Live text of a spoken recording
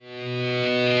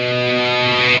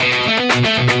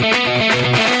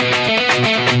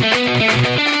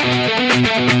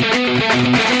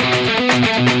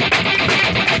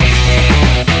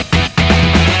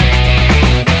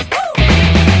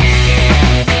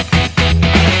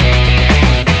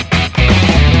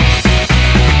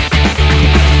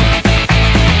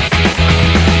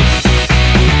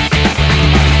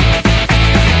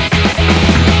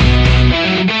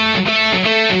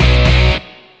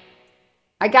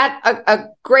got a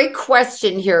great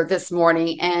question here this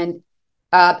morning. And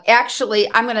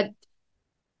actually, I'm going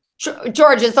to,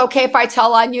 George, is it okay if I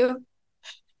tell on you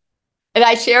and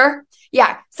I share?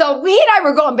 Yeah. So he and I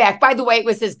were going back. By the way, it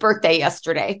was his birthday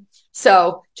yesterday.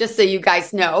 So just so you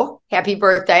guys know, happy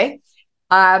birthday.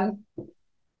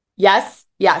 Yes,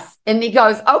 yes. And he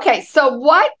goes, okay, so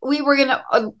what we were going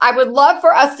to, I would love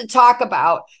for us to talk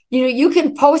about, you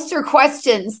can post your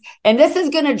questions, and this is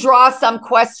going to draw some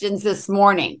questions this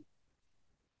morning.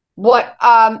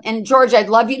 And George, I'd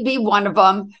love you to be one of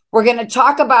them. We're going to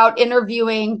talk about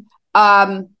interviewing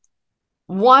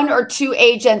one or two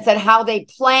agents and how they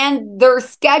planned their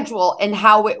schedule and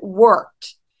how it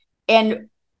worked. And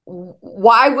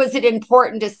why was it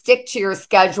important to stick to your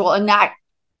schedule and not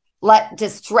let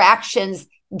distractions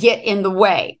get in the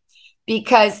way?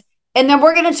 And then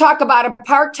we're going to talk about a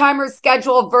part-timer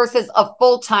schedule versus a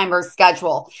full-timer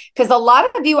schedule, because a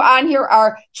lot of you on here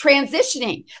are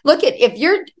transitioning. Look at,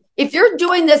 if you're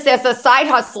doing this as a side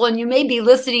hustle and you may be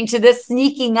listening to this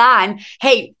sneaking on,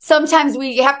 hey, sometimes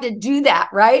we have to do that,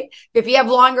 right? If you have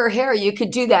longer hair, you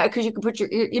could do that because you can put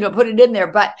it in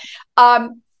there. But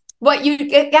what you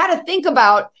got to think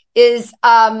about is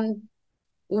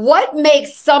what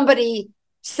makes somebody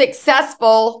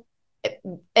successful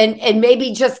and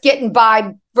maybe just getting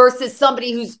by versus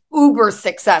somebody who's uber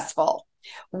successful.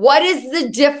 What is the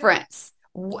difference?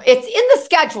 It's in the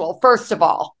schedule, first of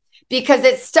all, because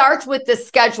it starts with the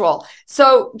schedule.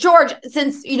 So George,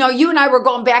 since, you and I were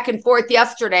going back and forth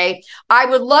yesterday, I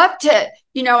would love to,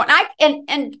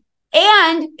 and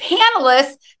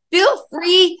panelists, feel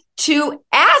free to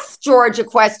ask George a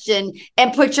question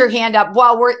and put your hand up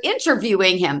while we're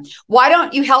interviewing him. Why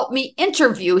don't you help me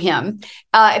interview him,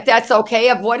 if that's okay,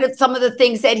 of what are some of the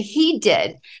things that he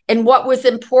did and what was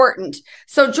important.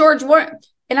 So George,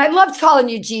 and I loved calling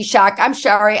you G-Shock. I'm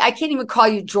sorry. I can't even call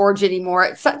you George anymore.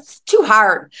 It's too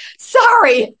hard.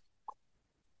 Sorry.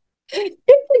 It's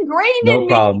ingrained in me. No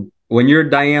problem. When you're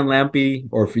Diane Lampy,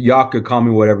 or if y'all could call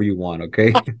me whatever you want,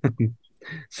 okay?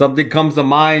 Something comes to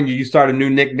mind, you start a new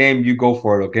nickname, you go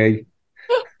for it, okay?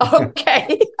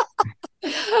 Okay.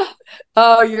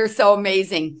 Oh, you're so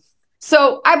amazing.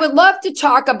 So I would love to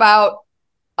talk about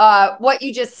what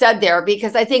you just said there,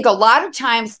 because I think a lot of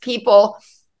times people,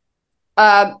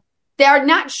 they're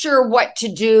not sure what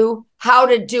to do, how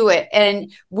to do it.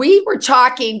 And we were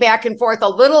talking back and forth a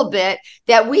little bit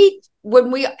that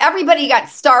everybody got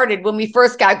started, when we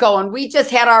first got going, we just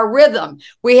had our rhythm,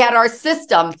 we had our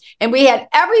system, and we had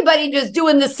everybody just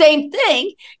doing the same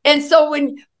thing. And so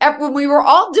when we were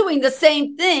all doing the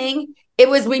same thing,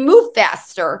 we moved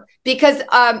faster because,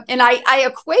 and I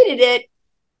equated it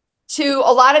to,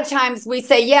 a lot of times we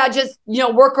say, yeah, just,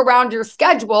 work around your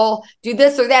schedule, do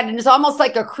this or that. And it's almost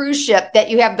like a cruise ship that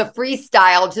you have the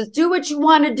freestyle, just do what you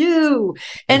want to do.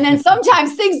 And then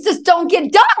sometimes things just don't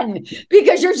get done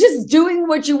because you're just doing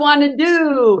what you want to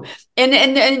do.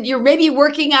 And you're maybe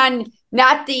working on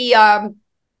not the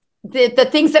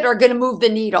things that are going to move the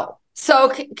needle.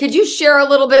 So could you share a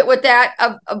little bit with that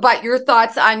about your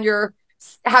thoughts on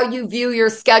how you view your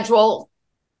schedule?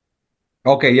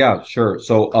 Okay, yeah, sure.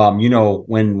 So,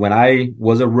 when I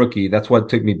was a rookie, that's what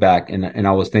took me back. And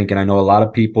I was thinking, I know a lot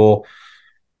of people,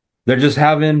 they're just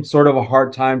having sort of a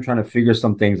hard time trying to figure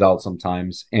some things out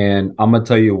sometimes. And I'm going to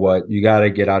tell you what, you got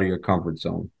to get out of your comfort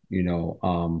zone.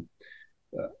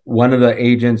 One of the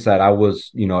agents that I was,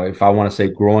 if I want to say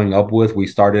growing up with, we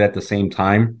started at the same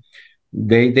time.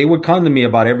 They would come to me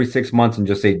about every 6 months and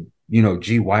just say,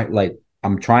 gee, why, like,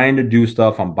 I'm trying to do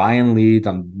stuff. I'm buying leads.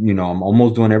 I'm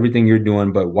almost doing everything you're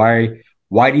doing, but why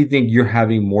do you think you're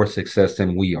having more success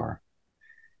than we are?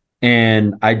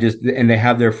 And they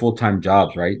have their full-time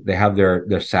jobs, right? They have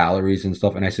their salaries and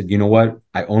stuff. And I said, you know what?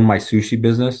 I own my sushi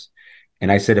business.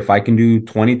 And I said, if I can do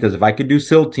if I could do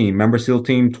SEAL Team, remember SEAL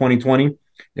Team 2020?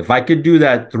 If I could do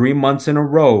that 3 months in a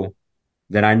row,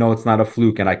 then I know it's not a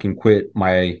fluke and I can quit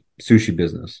my sushi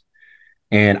business.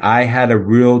 And I had a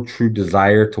real true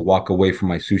desire to walk away from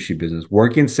my sushi business.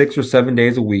 Working 6 or 7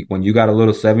 days a week when you got a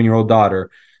little 7-year-old daughter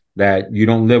that you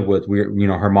don't live with.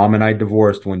 Her mom and I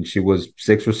divorced when she was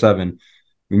 6 or 7.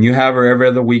 When you have her every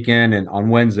other weekend and on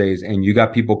Wednesdays, and you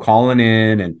got people calling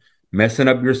in and messing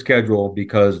up your schedule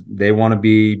because they want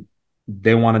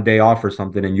a day off or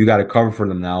something, and you got to cover for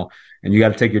them now. And you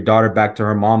got to take your daughter back to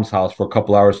her mom's house for a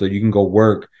couple hours so you can go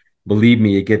work. Believe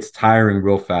me, it gets tiring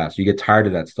real fast. You get tired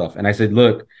of that stuff. And I said,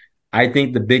 look, I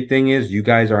think the big thing is you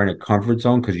guys are in a comfort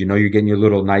zone because you're getting your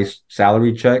little nice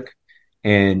salary check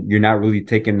and you're not really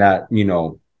taking that,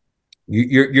 you're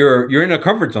in a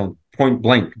comfort zone, point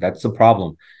blank. That's the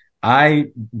problem. I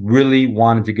really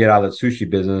wanted to get out of the sushi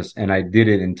business and I did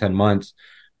it in 10 months.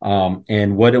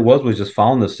 And what it was just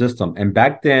following the system. And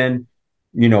back then,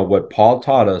 what Paul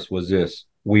taught us was this: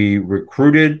 we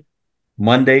recruited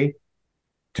Monday,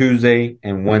 Tuesday,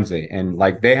 and Wednesday. And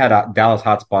like they had a Dallas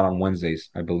hotspot on Wednesdays,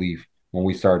 I believe, when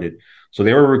we started. So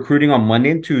they were recruiting on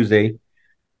Monday and Tuesday,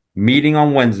 meeting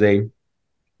on Wednesday.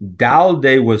 Dial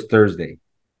day was Thursday.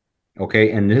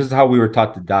 Okay. And this is how we were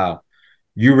taught to dial.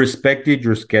 You respected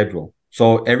your schedule.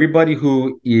 So everybody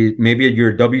who is maybe you're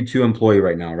a W-2 employee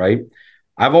right now, right?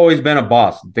 I've always been a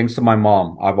boss. Thanks to my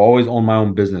mom. I've always owned my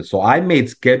own business. So I made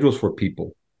schedules for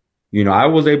people. I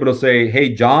was able to say,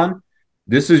 hey, John,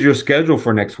 this is your schedule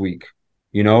for next week,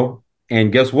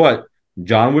 and guess what?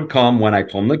 John would come when I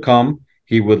told him to come.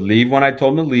 He would leave when I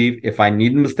told him to leave. If I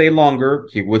need him to stay longer,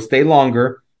 he would stay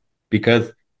longer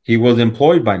because he was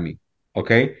employed by me.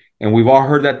 Okay. And we've all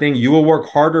heard that thing. You will work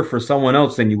harder for someone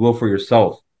else than you will for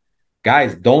yourself.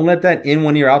 Guys, don't let that in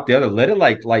one ear out the other. Let it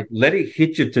let it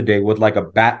hit you today with like a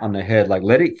bat on the head. Like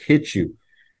let it hit you.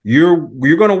 You're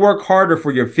going to work harder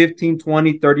for your 15,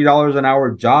 20, $30 an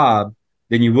hour job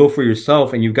than you will for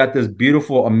yourself. And you've got this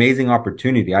beautiful, amazing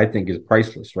opportunity, I think is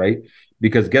priceless, right?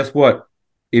 Because guess what?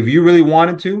 If you really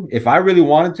wanted to, if I really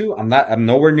wanted to, I'm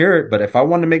nowhere near it. But if I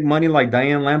wanted to make money like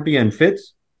Diane Lampy and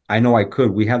Fitz, I know I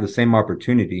could. We have the same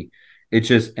opportunity. It's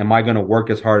just, am I going to work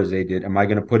as hard as they did? Am I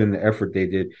going to put in the effort they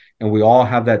did? And we all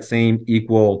have that same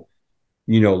equal,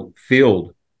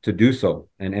 field to do so.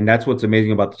 And that's what's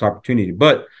amazing about this opportunity.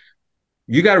 But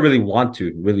you got to really want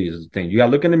to, really is the thing. You got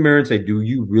to look in the mirror and say, do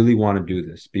you really want to do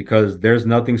this? Because there's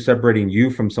nothing separating you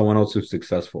from someone else who's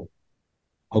successful.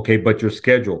 Okay, but your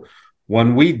schedule.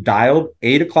 When we dialed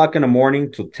 8 o'clock in the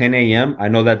morning to 10 a.m., I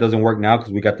know that doesn't work now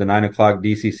because we got the 9 o'clock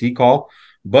DCC call,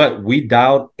 but we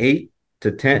dialed 8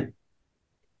 to 10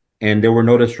 and there were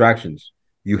no distractions.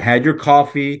 You had your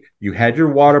coffee, you had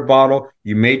your water bottle,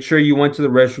 you made sure you went to the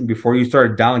restroom before you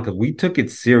started dialing because we took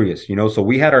it serious, So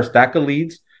we had our stack of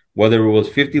leads, whether it was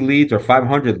 50 leads or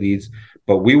 500 leads,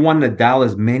 but we wanted to dial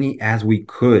as many as we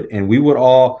could. And we would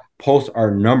all post our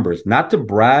numbers, not to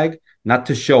brag, not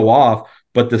to show off,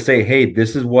 but to say, hey,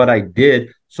 this is what I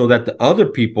did so that the other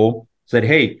people said,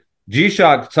 hey,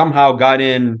 G-Shock somehow got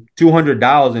in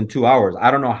 $200 in 2 hours.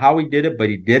 I don't know how he did it, but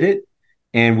he did it.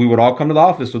 And we would all come to the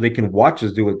office so they can watch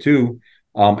us do it too.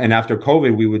 And after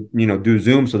COVID, we would, do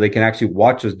Zoom so they can actually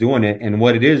watch us doing it. And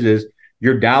what it is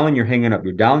you're dialing, you're hanging up,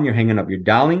 you're dialing, you're hanging up, you're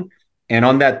dialing. And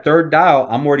on that third dial,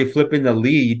 I'm already flipping the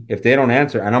lead if they don't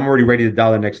answer. And I'm already ready to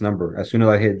dial the next number as soon as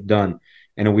I hit done.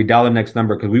 And then we dial the next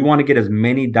number because we want to get as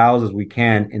many dials as we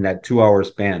can in that 2 hour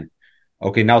span.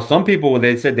 Okay. Now, some people,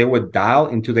 they said they would dial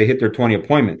until they hit their 20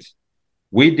 appointments.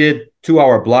 We did 2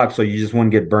 hour blocks so you just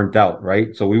wouldn't get burnt out,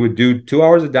 right? So we would do 2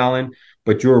 hours of dialing,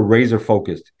 but you're razor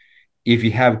focused. If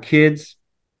you have kids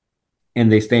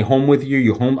and they stay home with you,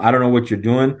 you home, I don't know what you're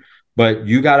doing, but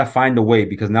you got to find a way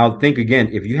because now think again,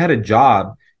 if you had a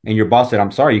job and your boss said,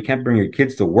 I'm sorry, you can't bring your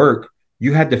kids to work,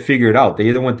 you had to figure it out. They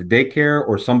either went to daycare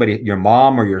or somebody, your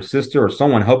mom or your sister or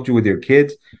someone helped you with your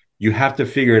kids. You have to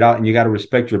figure it out and you got to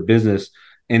respect your business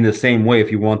in the same way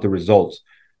if you want the results.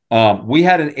 We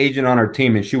had an agent on our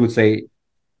team and she would say,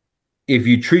 if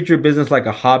you treat your business like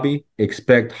a hobby,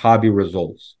 expect hobby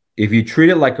results. If you treat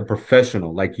it like a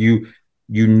professional, like you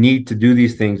need to do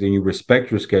these things and you respect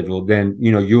your schedule, then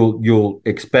you'll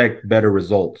expect better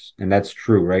results. And that's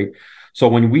true, right? So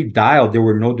when we dialed, there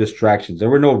were no distractions. There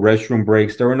were no restroom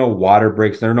breaks. There were no water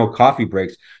breaks. There were no coffee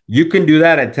breaks. You can do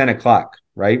that at 10 o'clock,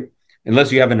 right?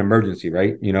 Unless you have an emergency,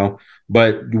 right?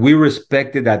 But we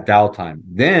respected that dial time.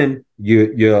 Then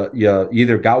you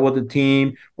either got with the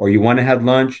team or you went and had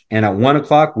lunch. And at 1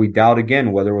 o'clock, we dialed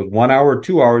again, whether it was 1 hour or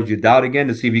 2 hours, you dialed again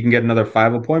to see if you can get another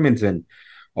 5 appointments in.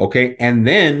 Okay. And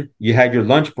then you had your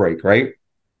lunch break, right?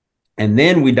 And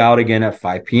then we dialed again at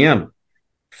 5 p.m.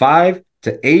 5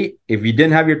 to 8. If you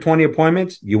didn't have your 20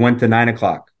 appointments, you went to 9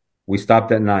 o'clock. We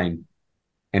stopped at 9.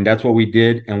 And that's what we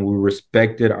did. And we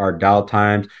respected our dial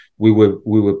times. We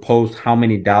would post how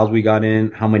many dials we got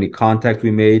in, how many contacts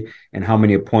we made, and how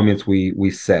many appointments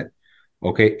we set.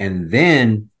 Okay. And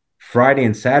then Friday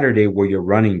and Saturday were your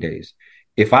running days.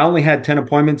 If I only had 10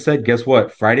 appointments set, guess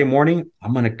what? Friday morning,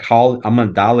 I'm going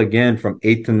to dial again from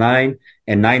 8 to 9,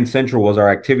 and 9 Central was our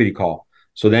activity call.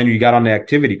 So then you got on the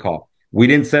activity call. We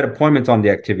didn't set appointments on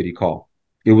the activity call.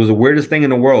 It was the weirdest thing in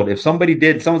the world. If someone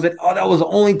said, oh, that was the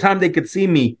only time they could see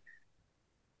me.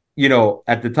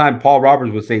 At the time, Paul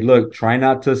Roberts would say, look, try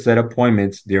not to set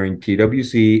appointments during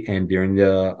TWC and during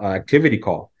the activity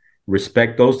call.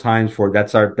 Respect those times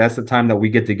that's the time that we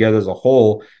get together as a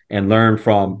whole and learn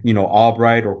from,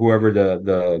 Albright or whoever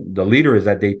the leader is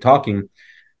that day talking.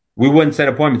 We wouldn't set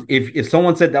appointments. If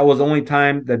someone said that was the only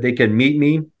time that they could meet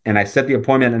me and I set the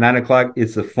appointment at 9 o'clock,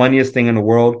 it's the funniest thing in the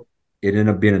world. It ended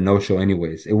up being a no-show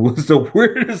anyways. It was the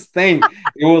weirdest thing.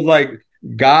 It was like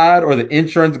God or the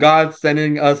insurance God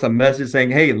sending us a message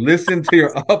saying, hey, listen to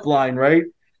your upline, right?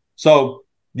 So,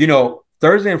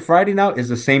 Thursday and Friday now is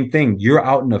the same thing. You're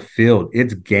out in the field.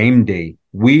 It's game day.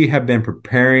 We have been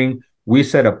preparing. We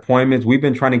set appointments. We've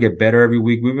been trying to get better every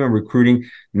week. We've been recruiting.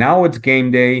 Now it's game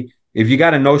day. If you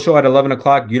got a no-show at 11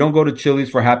 o'clock, you don't go to Chili's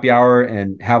for happy hour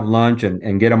and have lunch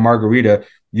and get a margarita.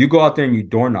 You go out there and you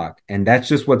door knock. And that's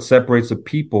just what separates the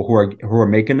people who are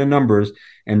making the numbers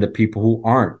and the people who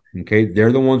aren't. Okay.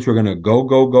 They're the ones who are going to go,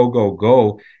 go, go, go,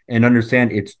 go, and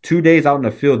understand it's 2 days out in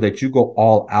the field that you go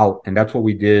all out. And that's what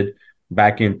we did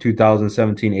back in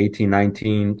 2017, 18,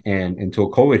 19, and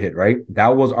until COVID hit, right?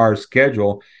 That was our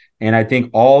schedule. And I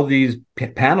think all these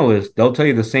panelists, they'll tell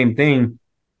you the same thing.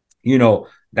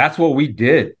 That's what we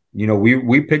did.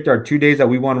 We picked our 2 days that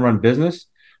we want to run business.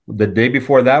 The day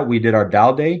before that, we did our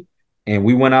Dow day, and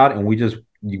we went out and we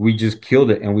just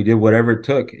killed it, and we did whatever it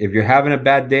took. If you're having a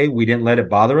bad day, we didn't let it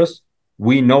bother us.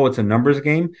 We know it's a numbers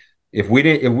game. If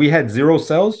we had 0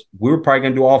 sales, we were probably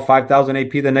going to do all 5,000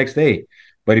 AP the next day.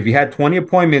 But if you had 20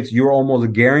 appointments, you were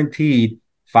almost guaranteed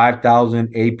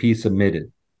 5,000 AP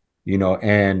submitted.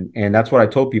 And that's what I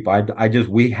told people.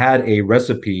 We had a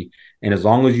recipe, and as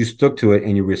long as you stuck to it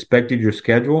and you respected your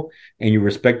schedule and you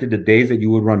respected the days that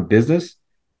you would run business,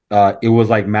 it was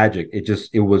like magic.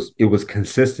 It was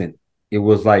consistent. It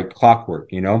was like clockwork.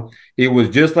 It was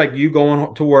just like you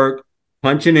going to work,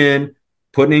 punching in,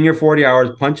 putting in your 40 hours,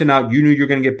 punching out. You knew you're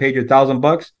going to get paid your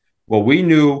 $1,000. Well, we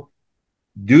knew,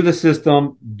 do the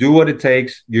system, do what it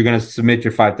takes. You're going to submit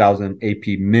your 5,000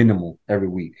 AP minimal every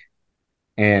week.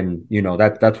 And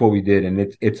that's what we did.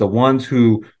 And it's the ones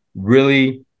who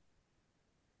really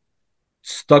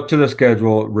stuck to the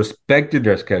schedule, respected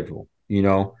their schedule.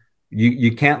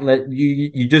 You can't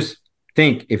you just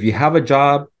think, if you have a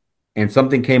job and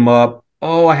something came up,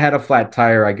 oh, I had a flat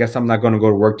tire, I guess I'm not going to go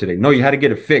to work today. No, you had to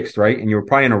get it fixed, right? And you were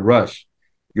probably in a rush.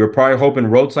 You were probably hoping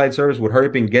roadside service would hurry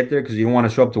up and get there because you don't want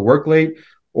to show up to work late,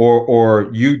 or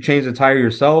you changed the tire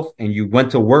yourself and you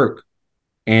went to work.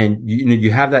 And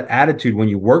you have that attitude when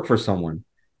you work for someone.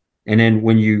 And then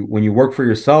when you work for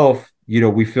yourself,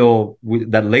 we feel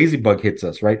that lazy bug hits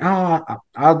us, right?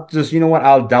 I'll just,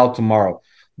 I'll dial tomorrow.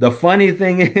 The funny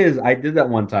thing is, I did that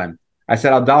one time. I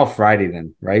said, I'll dial Friday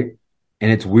then, right?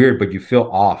 And it's weird, but you feel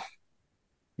off.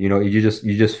 You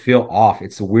just feel off.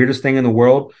 It's the weirdest thing in the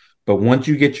world. But once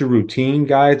you get your routine,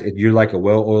 guys, you're like a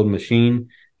well-oiled machine,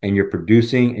 and you're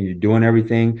producing and you're doing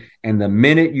everything. And the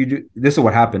minute you do, this is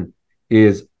what happened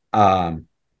is,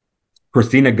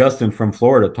 Christina Gustin from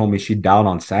Florida told me she dialed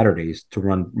on Saturdays to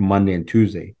run Monday and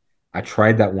Tuesday. I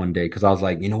tried that one day because I was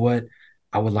like, you know what?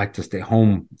 I would like to stay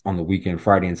home on the weekend,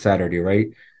 Friday and Saturday, right?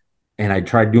 And I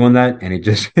tried doing that, and it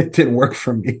didn't work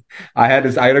for me. I had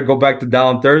to go back to dial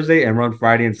on Thursday and run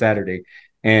Friday and Saturday.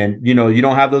 And you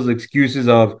don't have those excuses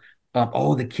of,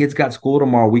 oh, the kids got school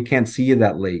tomorrow, we can't see you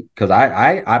that late. Because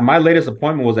I my latest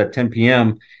appointment was at 10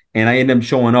 p.m. and I ended up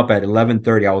showing up at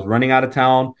 11:30. I was running out of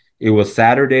town. It was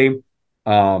Saturday.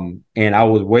 And I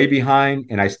was way behind,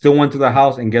 and I still went to the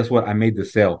house, and guess what? I made the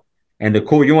sale. And you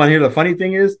want to hear the funny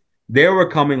thing is, they were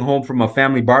coming home from a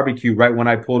family barbecue right when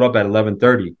I pulled up at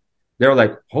 11:30. They were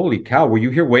like, holy cow, were you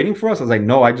here waiting for us? I was like,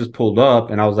 no, I just pulled up.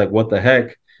 And I was like, what the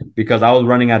heck? Because I was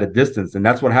running out of distance. And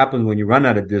that's what happens when you run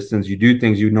out of distance. You do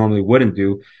things you normally wouldn't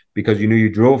do because you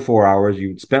drove 4 hours,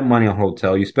 you spent money on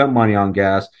hotel, you spent money on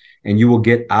gas, and you will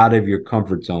get out of your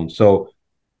comfort zone. So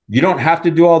you don't have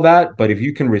to do all that, but if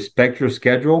you can respect your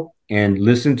schedule and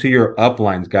listen to your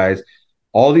uplines, guys,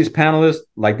 all these panelists,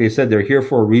 like they said, they're here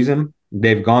for a reason.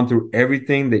 They've gone through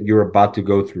everything that you're about to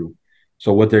go through.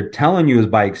 So what they're telling you is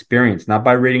by experience, not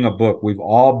by reading a book. We've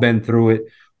all been through it.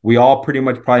 We all pretty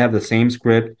much probably have the same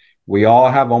script. We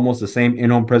all have almost the same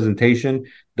in-home presentation.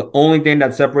 The only thing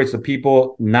that separates the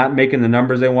people not making the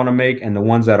numbers they want to make and the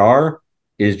ones that are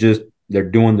is just they're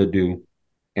doing the do,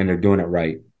 and they're doing it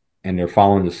right, and they're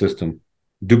following the system.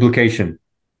 Duplication,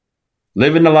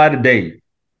 living the light of day,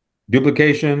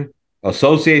 duplication,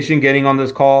 association, getting on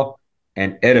this call,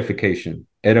 and edification.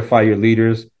 Edify your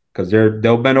leaders because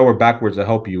they'll bend over backwards to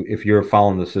help you if you're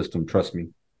following the system. Trust me.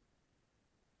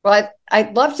 Well,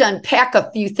 I'd love to unpack a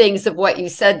few things of what you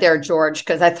said there, George,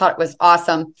 because I thought it was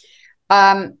awesome.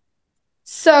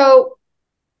 So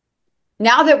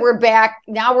now that we're back,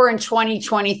 now we're in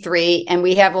 2023 and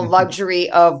we have a luxury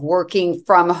of working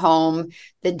from home.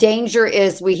 The danger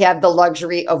is we have the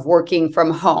luxury of working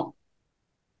from home.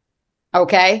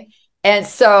 Okay. And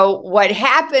so what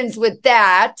happens with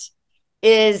that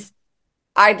is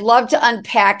I'd love to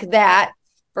unpack that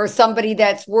for somebody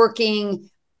that's working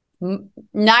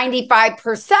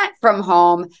 95% from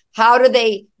home. How do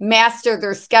they master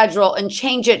their schedule and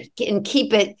change it and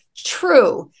keep it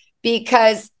true?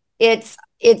 Because it's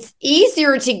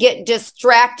easier to get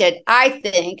distracted, I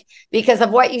think, because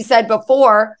of what you said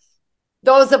before.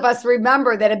 Those of us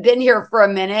remember that have been here for a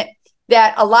minute,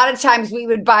 that a lot of times we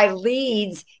would buy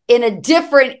leads in a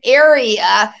different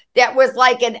area that was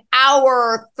like an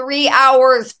hour, 3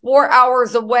 hours, 4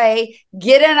 hours away,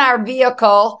 get in our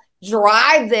vehicle,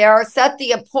 drive there, set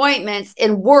the appointments,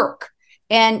 and work.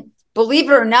 And believe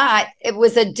it or not, it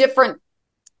was a different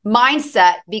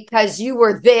mindset because you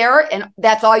were there and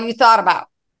that's all you thought about.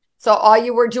 So all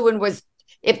you were doing was,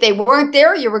 if they weren't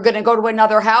there, you were going to go to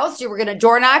another house, you were going to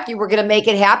door knock, you were going to make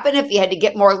it happen. If you had to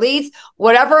get more leads,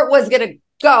 whatever it was going to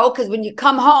go, because when you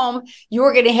come home, you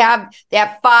were going to have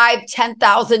that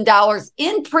 $5,000-$10,000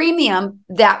 in premium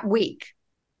that week.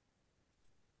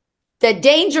 The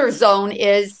danger zone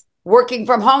is working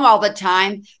from home all the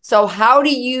time. So how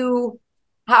do you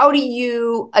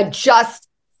adjust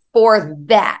for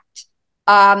that?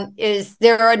 Is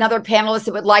there another panelist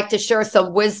that would like to share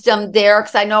some wisdom there?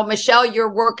 Because I know, Michele, you're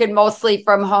working mostly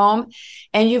from home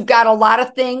and you've got a lot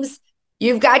of things.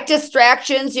 You've got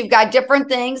distractions. You've got different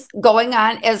things going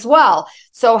on as well.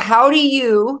 So how do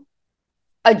you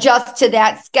adjust to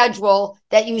that schedule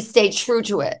that you stay true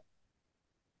to it?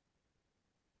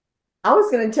 I was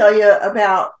going to tell you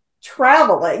about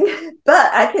traveling,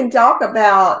 but I can talk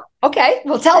about. Okay,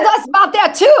 well, tell us about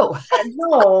that too. At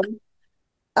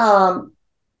home.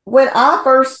 When I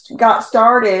first got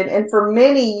started, and for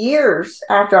many years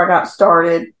after I got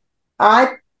started,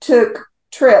 I took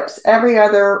trips every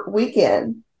other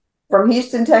weekend from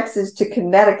Houston, Texas to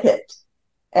Connecticut,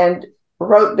 and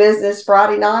wrote business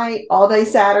Friday night, all day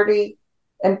Saturday,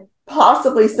 and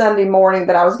possibly Sunday morning,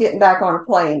 but I was getting back on a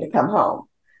plane to come home.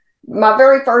 My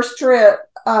very first trip,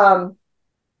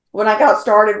 when I got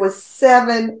started, was 6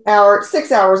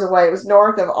 hours away. It was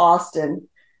north of Austin.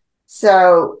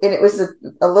 So, and it was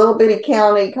a little bitty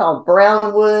county called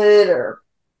Brownwood, or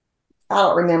I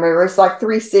don't remember. It was like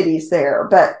 3 cities there,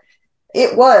 but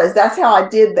that's how I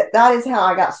did that. That is how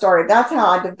I got started. That's how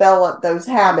I developed those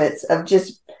habits of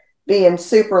just being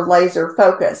super laser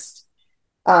focused.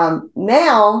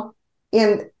 Now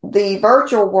in the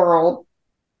virtual world,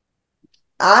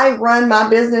 I run my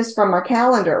business from my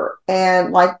calendar,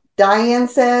 and like Diane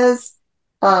says,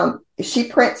 she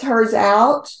prints hers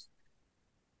out.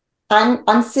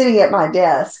 I'm sitting at my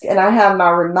desk and I have my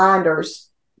reminders.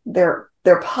 They're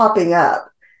popping up.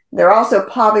 They're also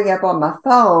popping up on my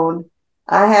phone.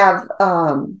 I have,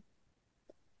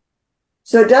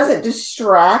 so it doesn't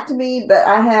distract me, but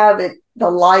I have the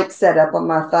light set up on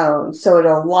my phone. So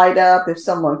it'll light up if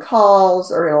someone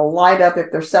calls, or it'll light up if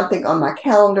there's something on my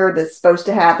calendar that's supposed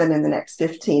to happen in the next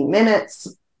 15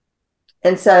 minutes.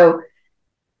 And so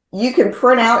you can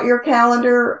print out your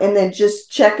calendar and then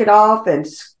just check it off. And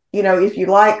if you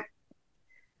like,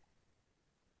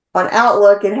 on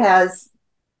Outlook, it has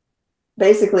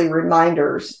basically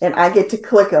reminders, and I get to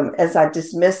click them as I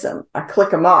dismiss them. I click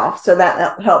them off. So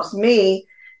that helps me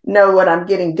know what I'm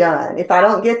getting done. If I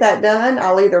don't get that done,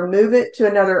 I'll either move it to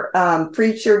another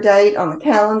future date on the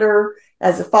calendar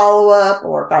as a follow-up,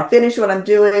 or if I finish what I'm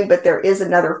doing, but there is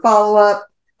another follow-up,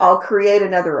 I'll create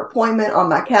another appointment on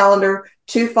my calendar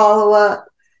to follow up.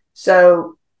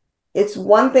 So it's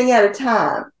one thing at a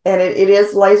time, and it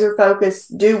is laser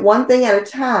focused. Do one thing at a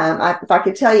time. If I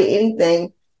could tell you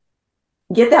anything,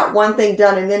 get that one thing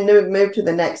done and then move to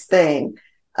the next thing.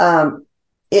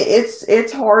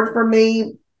 It's hard for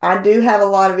me. I do have a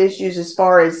lot of issues as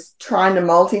far as trying to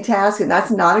multitask, and that's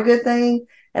not a good thing.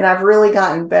 And I've really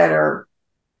gotten better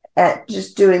at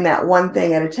just doing that one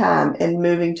thing at a time and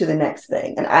moving to the next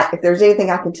thing. And if there's anything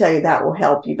I can tell you, that will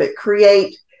help you. But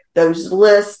create those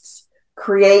lists,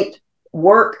 create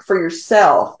work for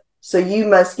yourself. So you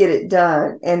must get it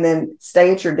done, and then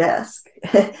stay at your desk.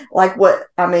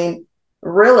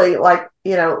 Really, what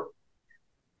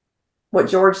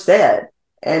George said,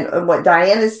 and what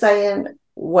Diane is saying,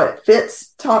 what Fitz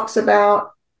talks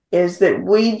about, is that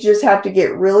we just have to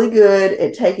get really good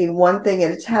at taking one thing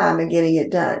at a time and getting it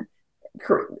done.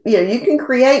 You can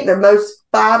create the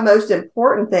 5 most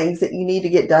important things that you need to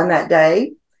get done that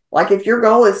day. Like if your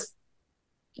goal is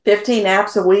 15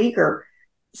 apps a week or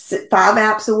 5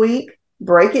 apps a week,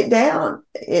 break it down.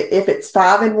 If it's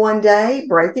 5 in one day,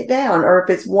 break it down, or if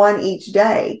it's 1 each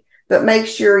day. But make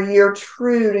sure you're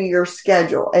true to your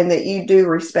schedule and that you do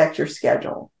respect your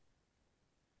schedule.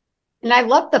 And I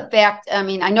love the fact,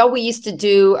 I know we used to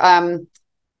do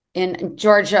in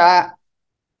Georgia,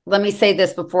 let me say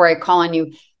this before I call on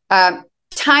you,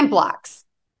 time blocks,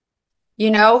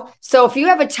 So if you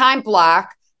have a time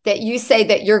block that you say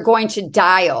that you're going to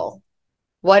dial,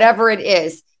 whatever it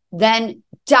is, then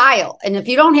dial. And if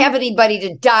you don't have anybody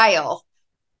to dial,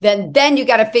 then you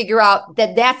got to figure out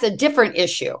that that's a different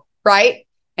issue, right?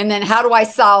 And then how do I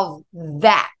solve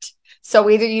that? So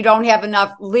either you don't have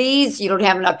enough leads, you don't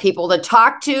have enough people to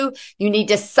talk to, you need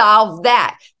to solve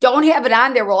that. Don't have it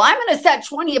on there. Well, I'm going to set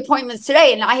 20 appointments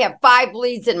today and I have 5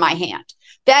 leads in my hand.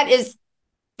 That is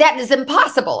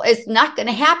impossible. It's not going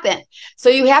to happen. So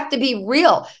you have to be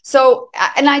real. So,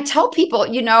 and I tell people,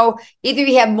 either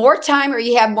you have more time or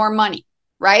you have more money,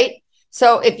 right?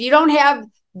 So if you don't have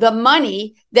the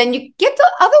money, then you get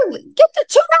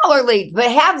the $2 lead, but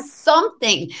have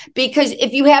something, because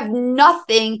if you have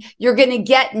nothing, you're going to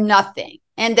get nothing.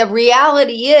 And the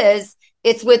reality is,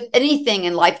 it's with anything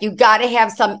in life, you got to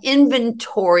have some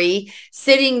inventory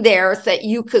sitting there so that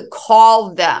you could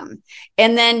call them.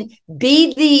 And then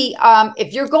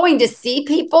if you're going to see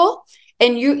people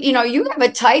and you have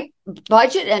a tight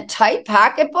budget and tight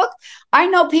pocketbook, I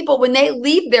know people, when they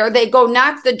leave there, they go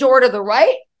knock the door to the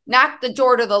right, knock the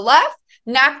door to the left,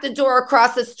 knock the door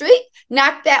across the street,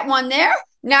 knock that one there,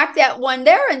 knock that one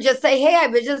there, and just say, hey, I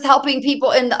was just helping people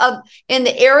in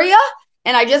the area.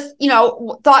 And I just,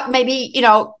 thought maybe,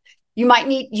 you might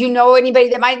need, anybody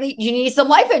that might need, you need some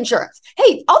life insurance.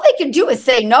 Hey, all they can do is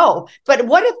say no. But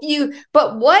what if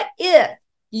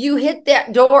you hit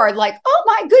that door like, oh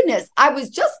my goodness, I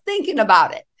was just thinking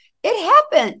about it. It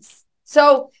happens.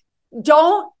 So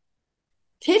don't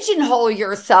pigeonhole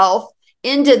yourself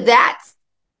into that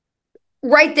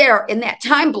right there in that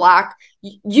time block.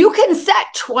 You can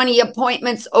set 20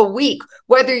 appointments a week,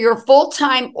 whether you're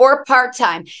full-time or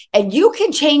part-time, and you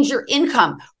can change your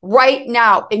income right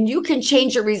now, and you can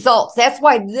change your results. That's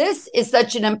why this is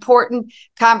such an important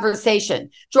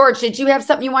conversation. George, did you have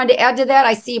something you wanted to add to that?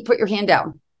 I see you put your hand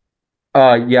down.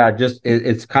 Yeah,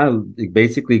 it's kind of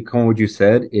basically kind of what you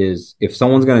said is, if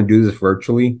someone's going to do this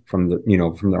virtually from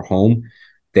their home,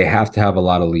 they have to have a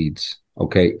lot of leads.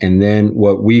 Okay. And then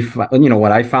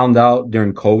what I found out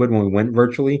during COVID when we went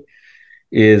virtually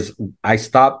is I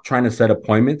stopped trying to set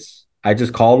appointments. I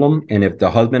just called them. And if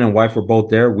the husband and wife were both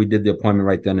there, we did the appointment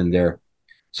right then and there.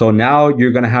 So now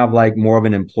you're going to have like more of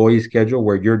an employee schedule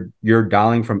where you're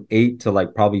dialing from 8 to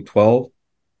like probably 12,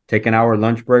 take an hour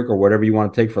lunch break or whatever you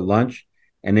want to take for lunch.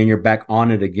 And then you're back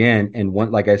on it again. And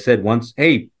like I said, once,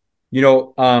 hey,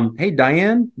 hey,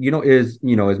 Diane, is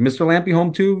Mr. Lampy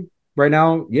home too right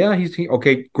now? Yeah, he's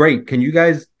okay, great. Can you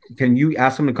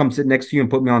ask him to come sit next to you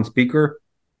and put me on speaker?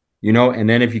 And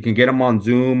then if you can get him on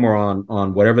Zoom or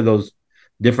on whatever those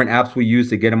different apps we use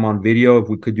to get him on video, if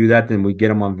we could do that, then we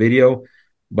get him on video.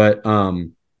 But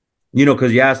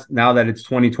because you asked now that it's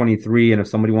 2023, and if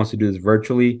somebody wants to do this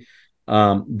virtually,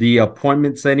 the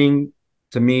appointment setting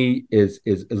to me is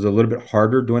a little bit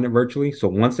harder doing it virtually. So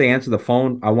once they answer the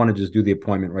phone, I want to just do the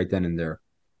appointment right then and there.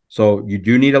 So you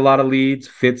do need a lot of leads.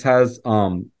 Fitz has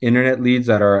internet leads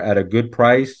that are at a good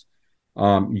price.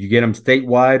 You get them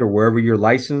statewide or wherever you're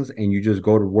licensed, and you just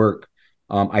go to work.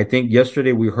 I think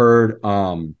yesterday we heard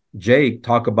Jake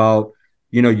talk about,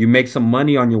 you make some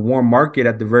money on your warm market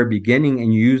at the very beginning,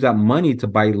 and you use that money to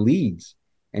buy leads.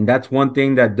 And that's one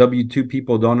thing that W-2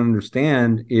 people don't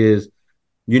understand is,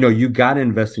 you got to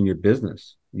invest in your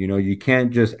business. You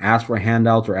can't just ask for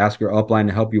handouts or ask your upline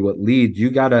to help you with leads. You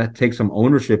got to take some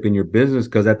ownership in your business,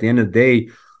 because at the end of the day,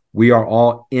 we are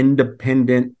all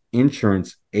independent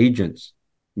insurance agents,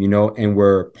 and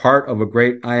we're part of a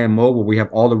great IMO where we have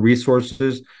all the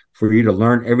resources for you to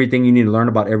learn everything you need to learn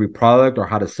about every product or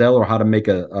how to sell or how to make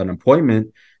an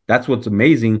appointment. That's what's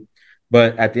amazing.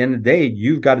 But at the end of the day,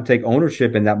 you've got to take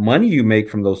ownership, and that money you make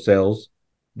from those sales,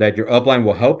 that your upline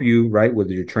will help you, right, with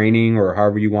your training or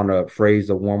however you want to phrase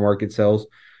the warm market sales.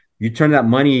 You turn that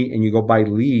money and you go buy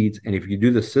leads. And if you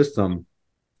do the system,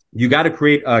 you got to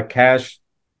create a cash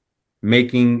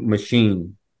making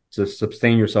machine to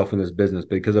sustain yourself in this business,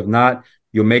 because if not,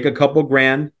 you'll make a couple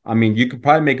grand. I mean, you could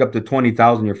probably make up to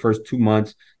 20,000 your first 2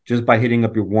 months just by hitting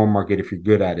up your warm market if you're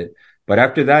good at it. But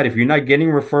after that, if you're not getting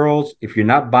referrals, if you're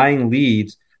not buying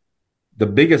leads, the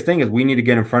biggest thing is we need to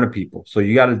get in front of people. So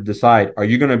you got to decide, are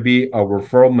you going to be a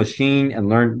referral machine and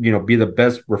learn, be the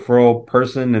best referral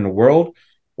person in the world?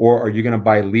 Or are you going to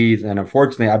buy leads? And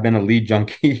unfortunately, I've been a lead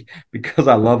junkie because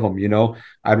I love them.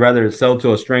 I'd rather sell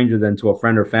to a stranger than to a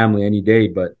friend or family any day.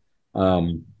 But,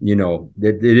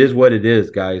 it is what it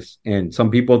is, guys. And some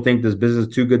people think this business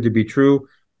is too good to be true.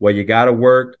 Well, you got to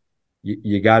work.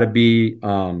 You got to be,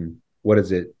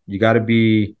 You got to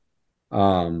be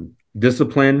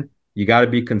disciplined. You got to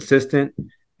be consistent,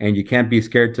 and you can't be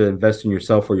scared to invest in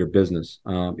yourself or your business.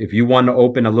 If you want to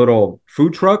open a little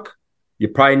food truck, you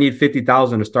probably need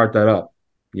 50,000 to start that up.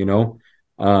 You know,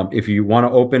 if you want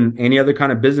to open any other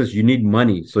kind of business, you need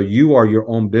money. So you are your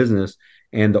own business,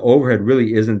 and the overhead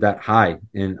really isn't that high.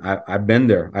 And I've been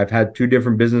there. I've had 2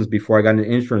 different businesses before I got an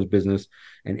insurance business.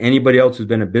 And anybody else who's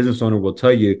been a business owner will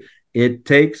tell you it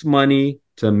takes money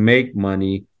to make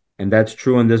money. And that's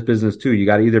true in this business too. You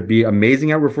got to either be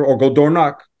amazing at referral or go door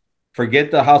knock.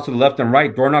 Forget the house to the left and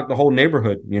right. Door knock the whole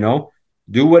neighborhood,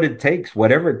 do what it takes,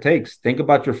 whatever it takes. Think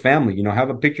about your family, have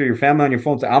a picture of your family on your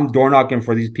phone. Say, I'm door knocking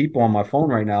for these people on my phone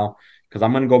right now because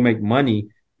I'm going to go make money,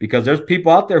 because there's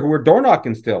people out there who are door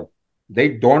knocking still. They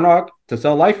door knock to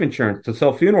sell life insurance, to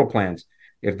sell funeral plans.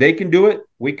 If they can do it,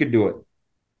 we could do it.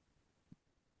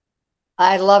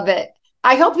 I love it.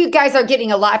 I hope you guys are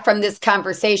getting a lot from this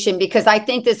conversation, because I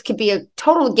think this could be a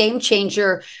total game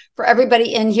changer for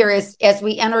everybody in here as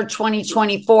we enter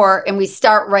 2024 and we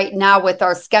start right now with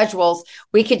our schedules.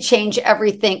 We could change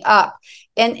everything up.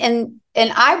 And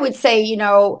I would say,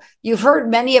 you've heard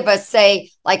many of us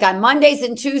say, like on Mondays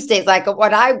and Tuesdays, like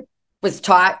what I was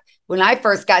taught when I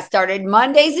first got started,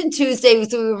 Mondays and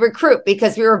Tuesdays we would recruit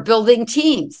because we were building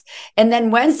teams. And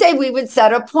then Wednesday we would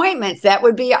set appointments. That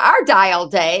would be our dial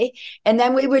day. And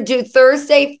then we would do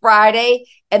Thursday, Friday,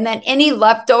 and then any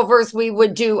leftovers we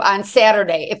would do on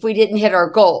Saturday if we didn't hit our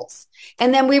goals.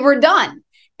 And then we were done.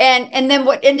 And then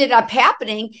what ended up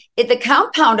happening is the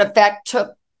compound effect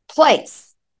took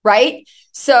place, right?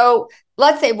 So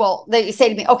let's say, you say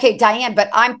to me, okay, Diane, but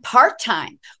I'm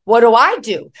part-time. What do I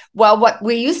do? Well, what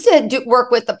we used to do, work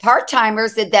with the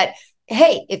part-timers, is that,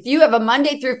 hey, if you have a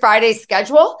Monday through Friday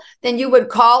schedule, then you would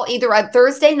call either on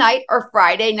Thursday night or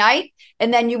Friday night,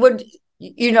 and then you would,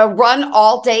 run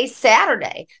all day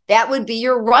Saturday. That would be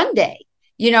your run day.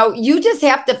 You just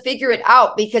have to figure it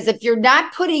out, because if you're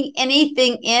not putting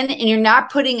anything in and you're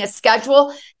not putting a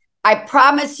schedule, I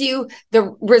promise you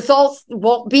the results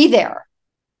won't be there.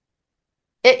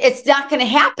 It's not going to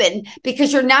happen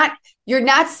because you're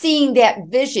not seeing that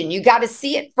vision. You got to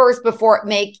see it first before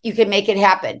you can make it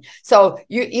happen. So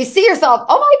you see yourself,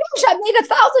 oh my gosh, I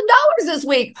made $1,000 this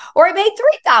week, or I made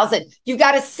 3,000. You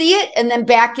got to see it and then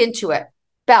back into it.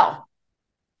 Belle.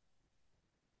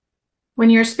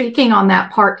 When you're speaking on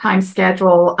that part-time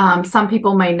schedule, some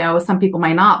people may know, some people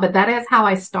may not, but that is how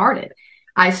I started.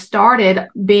 I started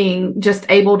being just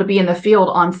able to be in the field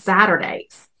on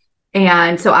Saturdays.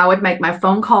 And so I would make my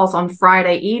phone calls on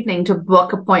Friday evening to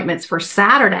book appointments for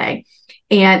Saturday.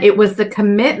 And it was the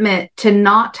commitment to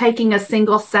not taking a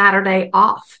single Saturday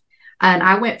off. And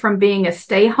I went from being a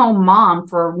stay-home mom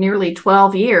for nearly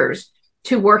 12 years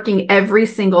to working every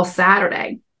single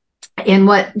Saturday. And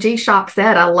what G-Shock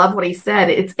said, I love what he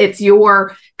said. It's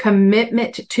your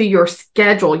commitment to your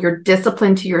schedule, your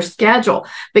discipline to your schedule,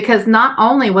 because not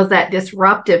only was that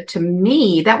disruptive to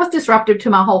me, that was disruptive to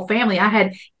my whole family. I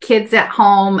had kids at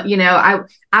home.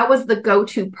 I was the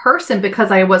go-to person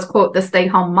because I was, quote, the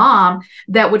stay-home mom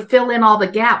that would fill in all the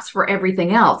gaps for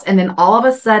everything else. And then all of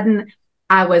a sudden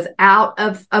I was out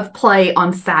of play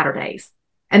on Saturdays.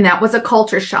 And that was a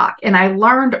culture shock. And I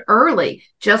learned early,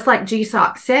 just like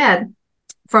G-Shock said,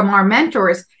 from our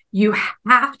mentors, you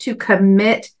have to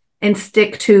commit and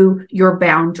stick to your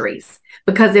boundaries.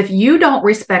 Because if you don't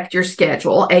respect your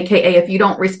schedule, AKA if you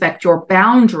don't respect your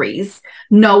boundaries,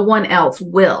 no one else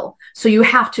will. So you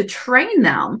have to train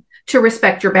them to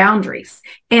respect your boundaries.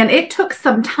 And it took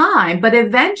some time, but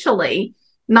eventually,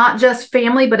 not just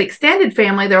family, but extended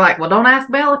family, they're like, well, don't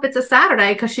ask Belle if it's a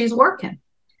Saturday because she's working.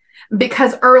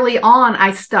 Because early on,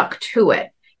 I stuck to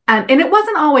it. And it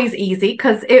wasn't always easy,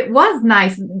 because it was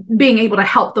nice being able to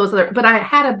help those other, but I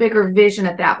had a bigger vision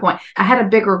at that point. I had a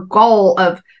bigger goal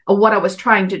of what I was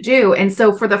trying to do. And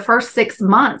so for the first 6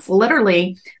 months,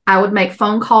 literally, I would make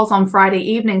phone calls on Friday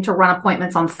evening to run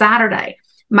appointments on Saturday.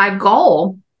 My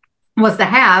goal was to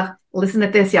have, listen to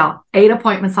this, y'all, 8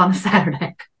 appointments on a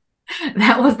Saturday.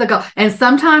 That was the goal. And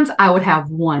sometimes I would have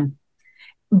 1.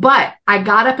 But I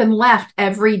got up and left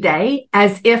every day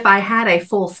as if I had a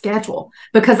full schedule,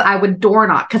 because I would door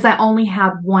knock, because I only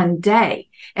had 1 day.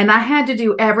 And I had to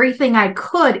do everything I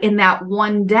could in that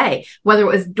 1 day, whether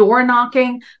it was door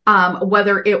knocking,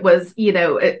 whether it was,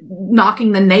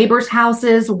 knocking the neighbors'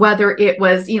 houses, whether it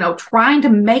was, trying to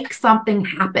make something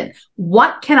happen.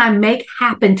 What can I make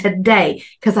happen today?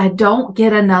 Because I don't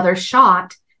get another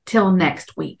shot till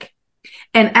next week.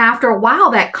 And after a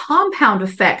while, that compound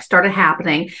effect started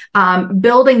happening,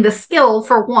 building the skill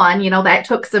for one, that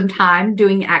took some time,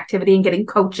 doing activity and getting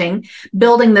coaching,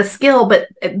 building the skill, but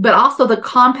also the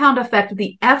compound effect of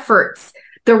the efforts,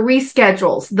 the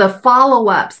reschedules, the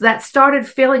follow-ups that started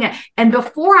filling it. And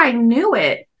before I knew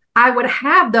it, I would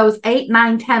have those 8,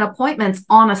 9, 10 appointments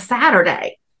on a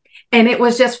Saturday. And it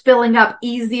was just filling up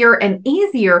easier and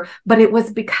easier. But it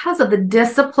was because of the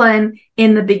discipline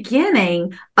in the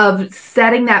beginning of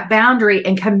setting that boundary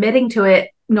and committing to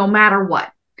it no matter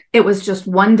what. It was just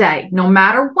one day, no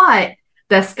matter what.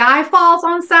 The sky falls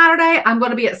on Saturday, I'm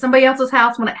going to be at somebody else's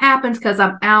house when it happens because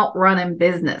I'm out running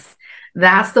business.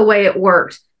 That's the way it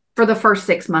worked for the first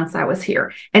 6 months I was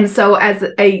here. And so as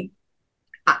a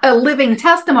living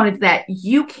testimony to that,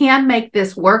 you can make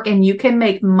this work and you can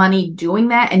make money doing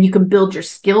that, and you can build your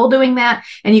skill doing that,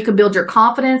 and you can build your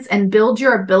confidence and build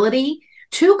your ability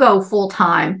to go full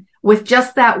time with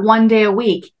just that one day a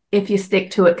week if you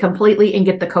stick to it completely and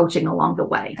get the coaching along the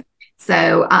way.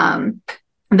 So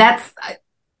that's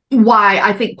why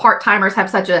I think part-timers have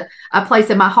such a place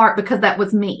in my heart, because that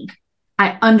was me.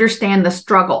 I understand the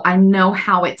struggle. I know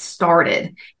how it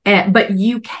started, but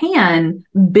you can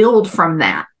build from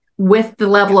that with the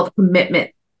level of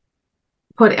commitment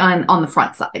put on the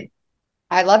front side.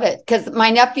 I love it, because my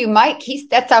nephew Mike,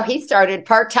 that's how he started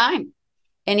part-time,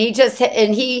 and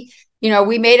he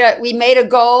we made a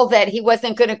goal that he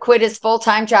wasn't going to quit his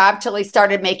full-time job till he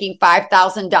started making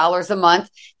 $5,000 a month.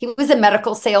 He was in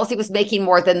medical sales. He was making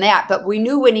more than that, but we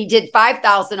knew when he did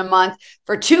 $5,000 a month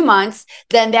for 2 months,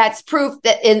 then that's proof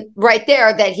that right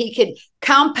there that he could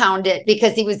compound it,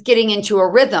 because he was getting into a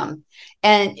rhythm.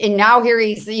 And now here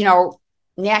he's,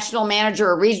 national manager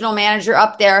or regional manager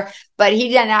up there, but he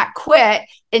did not quit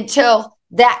until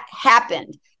that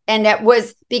happened. And that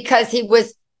was because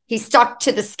he stuck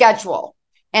to the schedule.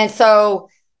 And so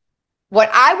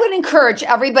what I would encourage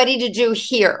everybody to do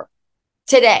here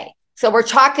today, so we're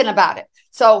talking about it.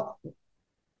 So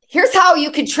here's how you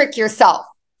can trick yourself,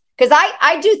 because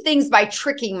I do things by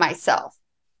tricking myself.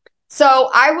 So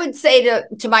I would say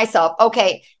to myself,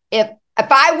 okay, if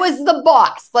I was the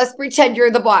boss, let's pretend you're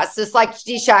the boss, just like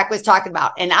G-Shock was talking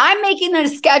about, and I'm making a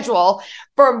schedule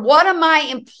for one of my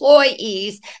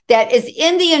employees that is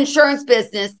in the insurance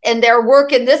business and they're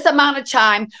working this amount of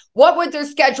time, what would their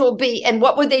schedule be and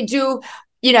what would they do,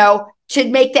 to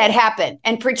make that happen?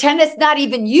 And pretend it's not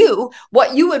even you,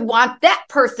 what you would want that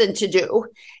person to do.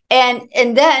 And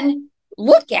then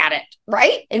look at it,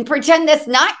 right? And pretend that's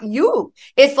not you.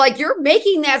 It's like you're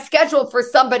making that schedule for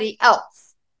somebody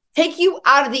else. Take you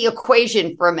out of the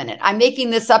equation for a minute. I'm making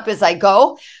this up as I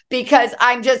go, because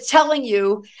I'm just telling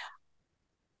you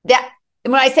that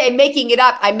when I say I'm making it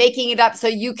up so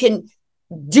you can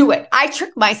do it. I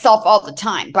trick myself all the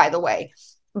time, by the way,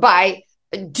 by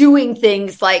doing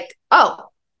things like, oh,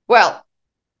 well,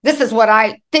 this is what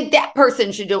I think that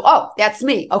person should do. Oh, that's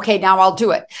me. Okay, now I'll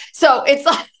do it. So it's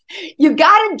like, you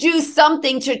got to do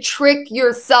something to trick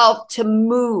yourself to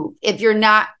move if you're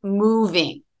not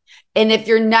moving. And if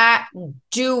you're not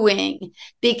doing,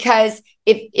 because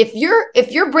if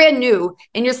you're brand new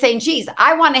and you're saying, geez,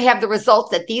 I want to have the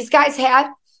results that these guys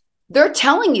had, they're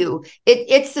telling you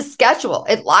it's the schedule.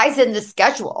 It lies in the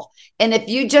schedule. And if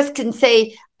you just can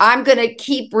say, I'm going to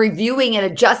keep reviewing and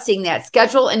adjusting that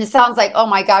schedule. And it sounds like, oh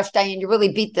my gosh, Diane, you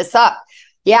really beat this up.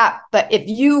 Yeah. But if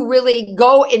you really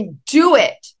go and do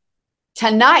it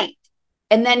tonight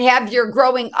and then have your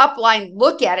growing upline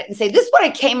look at it and say, this is what I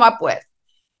came up with.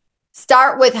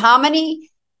 Start with how many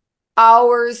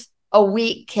hours a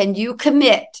week can you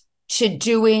commit to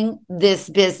doing this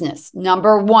business?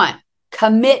 Number one,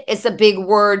 commit is a big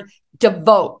word.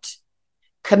 Devote.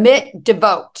 Commit,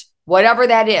 devote, whatever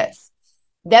that is.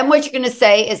 Then what you're going to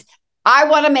say is, I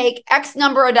want to make X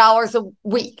number of dollars a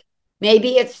week.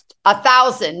 Maybe it's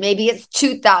 1,000, maybe it's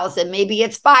 2,000, maybe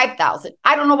it's 5,000.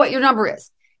 I don't know what your number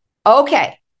is.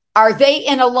 Okay. Are they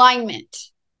in alignment?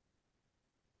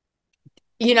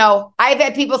 I've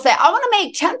had people say, I want to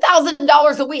make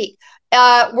 $10,000 a week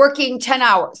working 10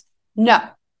 hours. No,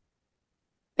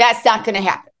 that's not going to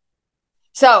happen.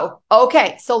 So,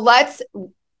 okay. So let's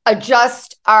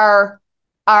adjust our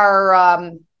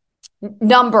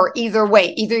number either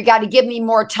way. Either you got to give me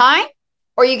more time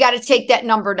or you got to take that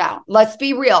number down. Let's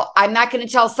be real. I'm not going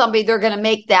to tell somebody they're going to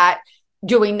make that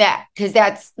doing that, because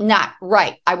that's not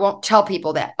right. I won't tell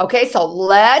people that. Okay. So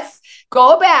let's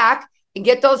go back and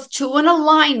get those two in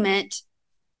alignment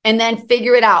and then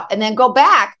figure it out and then go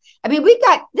back. I mean, we've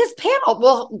got this panel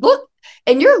will look,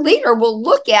 and your leader will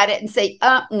look at it and say,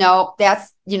 no,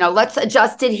 that's, let's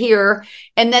adjust it here.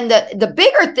 And then the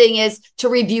bigger thing is to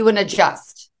review and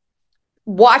adjust.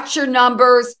 Watch your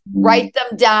numbers, write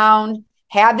them down,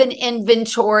 have an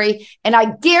inventory. And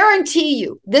I guarantee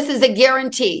you, this is a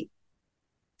guarantee.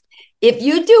 If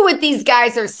you do what these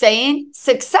guys are saying,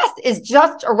 success is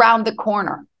just around the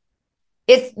corner.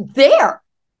 It's there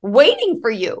waiting for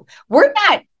you. We're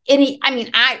not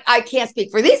I can't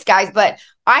speak for these guys, but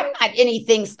I'm not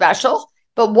anything special.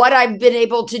 But what I've been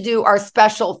able to do are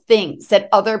special things that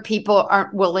other people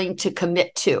aren't willing to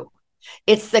commit to.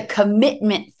 It's the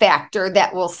commitment factor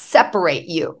that will separate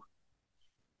you.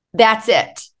 That's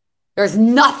it. There's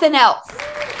nothing else.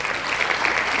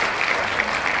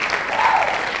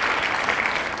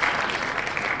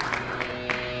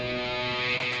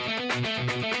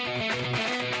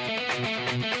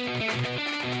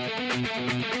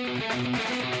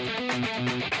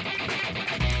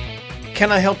 Can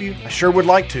I help you? I sure would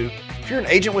like to. If you're an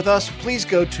agent with us, please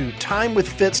go to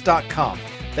timewithfitz.com.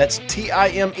 That's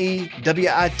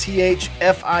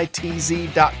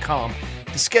timewithfitz.com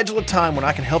to schedule a time when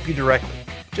I can help you directly.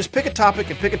 Just pick a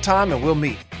topic and pick a time and we'll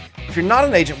meet. If you're not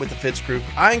an agent with the Fitz Group,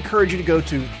 I encourage you to go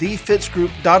to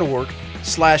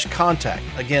thefitzgroup.org/contact.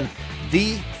 Again,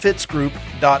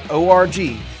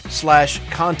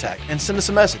 thefitzgroup.org/contact and send us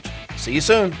a message. See you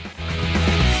soon.